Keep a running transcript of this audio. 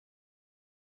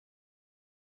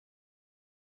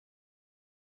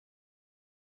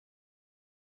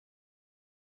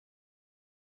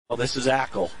Well, this is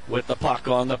Aucoin with the puck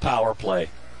on the power play.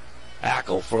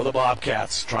 Aucoin for the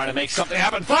Bobcats, trying to make something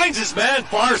happen. Finds his man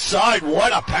far side.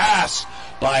 What a pass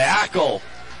by Aucoin.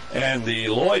 And the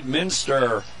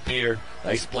Lloydminster here.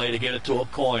 Nice play to get it to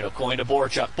Aucoin. Aucoin to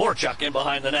Borchuk. Borchuk in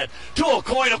behind the net. To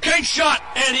Aucoin. Aucoin shot,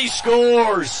 and he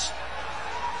scores.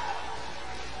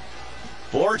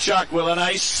 Borchuk with a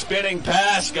nice spinning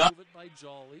pass. Move it by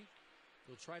Jolly.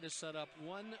 They'll try to set up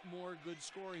one more good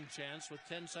scoring chance with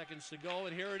 10 seconds to go,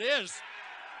 and here it is.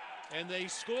 And they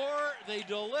score, they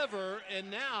deliver,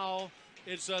 and now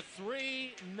it's a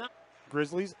 3-0.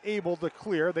 Grizzlies able to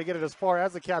clear. They get it as far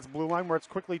as the Cats' blue line, where it's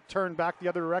quickly turned back the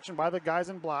other direction by the guys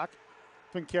in black.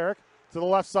 Fincarek to the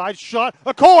left side, shot,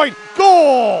 Aucoin,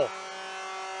 goal!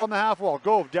 On the half wall,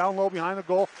 Gove down low behind the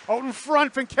goal, out in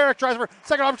front, Fincarek tries for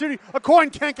second opportunity,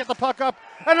 Aucoin can't get the puck up,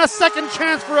 and a second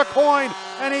chance for Aucoin,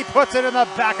 and he puts it in the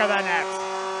back of the net.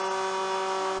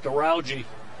 To Rauji.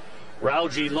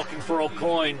 Rauji looking for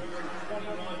Aucoin.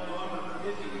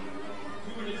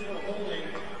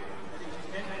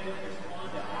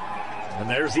 And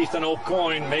there's Ethan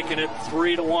Aucoin making it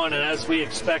 3-1, and as we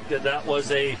expected, that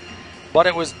was a... But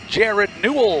it was Jared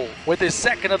Newell with his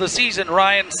second of the season,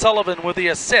 Ryan Sullivan with the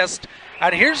assist,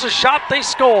 and here's a shot, they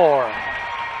score.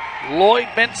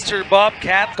 Lloydminster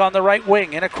Bobcat on the right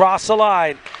wing and across the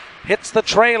line. Hits the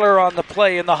trailer on the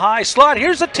play in the high slot.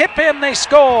 Here's a tip in, they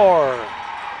score.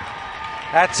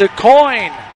 That's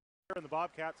Aucoin. And the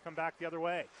Bobcats come back the other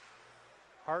way.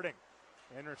 Harding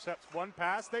intercepts one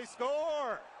pass, they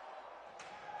score.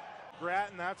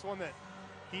 Grattan, that's one that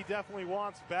he definitely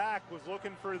wants back, was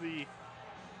looking for the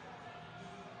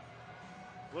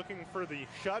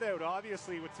shutout,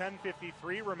 obviously, with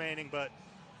 10:53 remaining, but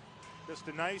just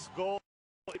a nice goal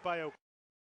by Aucoin.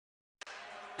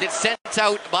 It's sent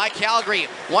out by Calgary.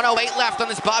 1:08 left on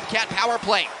this Bobcat power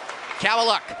play.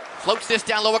 Kawaluk floats this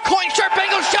down low. Aucoin, sharp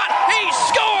angle shot. He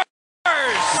scores!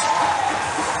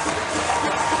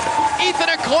 Ethan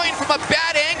Aucoin from a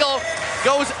bad angle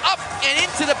goes up and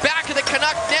into the back of the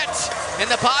Canuck net. And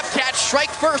the Bobcats strike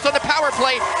first on the power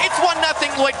play. It's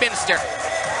 1-0 Lloydminster.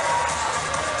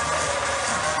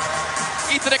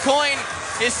 Ethan Aucoin,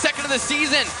 his second of the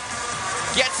season,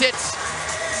 gets it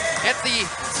at the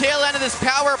tail end of this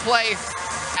power play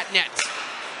at net.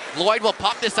 Lloyd will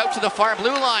pop this out to the far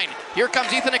blue line. Here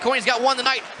comes Ethan Aucoin. He's got one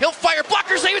tonight. He'll fire.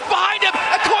 Blocker save. It's behind him.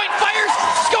 Aucoin fires.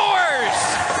 Scores!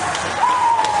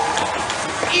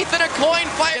 Ethan Aucoin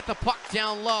fires. Get the puck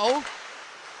down low.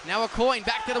 Now Aucoin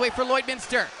back the other way for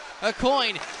Lloydminster.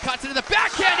 Aucoin cuts into the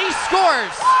backhand. He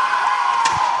scores!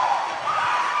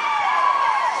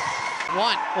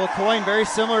 One. Aucoin, very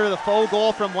similar to the faux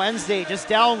goal from Wednesday, just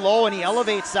down low, and he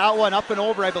elevates that one up and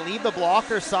over, I believe, the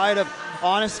blocker side of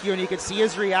Honescu, and you could see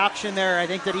his reaction there. I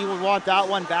think that he would want that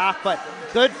one back, but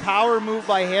good power move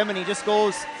by him, and he just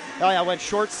goes, oh yeah, went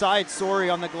short side, sorry,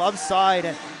 on the glove side,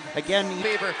 and again, In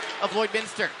favor of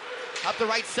Lloydminster. Up the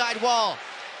right side wall.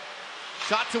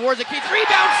 Shot towards the Keith.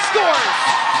 Rebound, scores!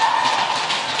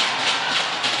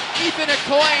 Ethan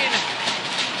Aucoin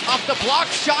off the block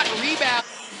shot, rebound.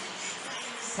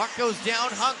 Puck goes down,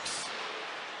 Hunks.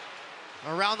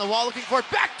 Around the wall looking for it.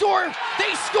 Backdoor,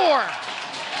 they score!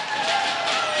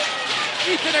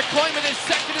 Ethan Aucoin with his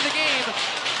second of the game.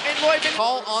 And Lloydminster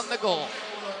ball on the goal.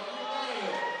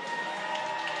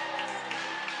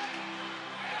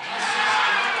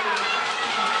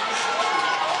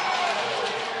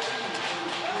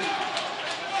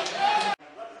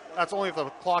 That's only if the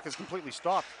clock is completely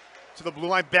stopped. To the blue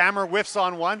line, Bammer whiffs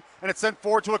on one, and it's sent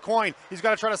forward to Aucoin. He's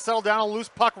got to try to settle down a loose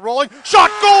puck rolling. Shot,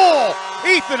 goal!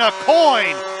 Ethan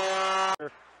Aucoin!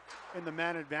 In the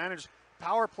man advantage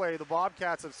power play, the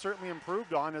Bobcats have certainly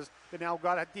improved on as they now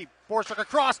got it deep. Borchuk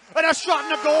across, and a shot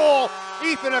and a goal!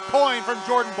 Ethan Aucoin from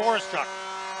Jordan Borchuk.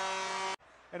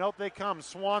 And out they come,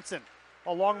 Swanson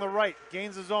along the right,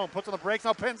 gains his own, puts on the brakes,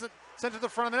 now pins it, sends it to the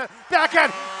front of the net.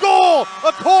 Backhand, goal!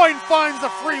 Aucoin finds the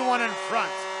free one in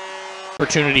front.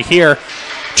 Opportunity here.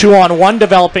 2-on-1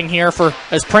 developing here for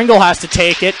as Pringle has to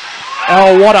take it.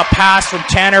 Oh, what a pass from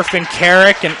Tanner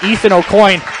Fincarek and Ethan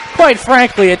Aucoin. Quite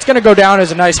frankly, it's going to go down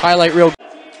as a nice highlight reel.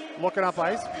 Looking up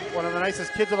ice, one of the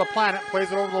nicest kids on the planet,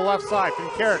 plays it over to the left side.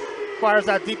 Fincarek fires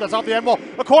that deep, that's off the end wall.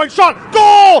 Aucoin shot,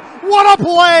 goal! What a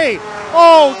play!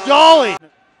 Oh, Dolly!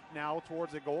 Now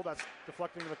towards the goal, that's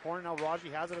deflecting to the corner. Now Raji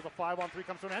has it as a 5-on-3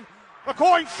 comes to an end.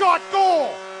 Aucoin shot,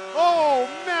 goal! Oh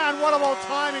man, what about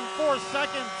timing? 4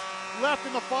 seconds left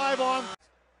in the 5-on.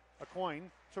 Aucoin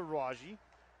to Raji.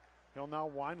 He'll now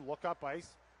wind, look up ice.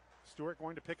 Stewart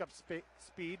going to pick up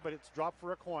speed, but it's dropped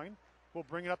for Aucoin. We'll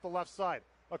bring it up the left side.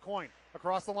 Aucoin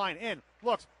across the line, in,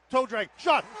 looks, toe drag,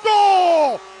 shot,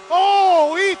 goal!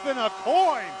 Oh, Ethan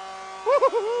Aucoin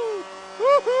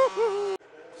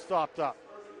Stopped up.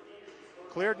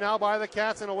 Cleared now by the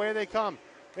Cats, and away they come.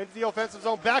 Into the offensive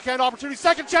zone. Backhand opportunity.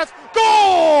 Second chance.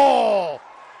 Goal!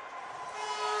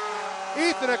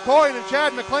 Ethan Aucoin and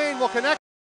Chad McLean will connect.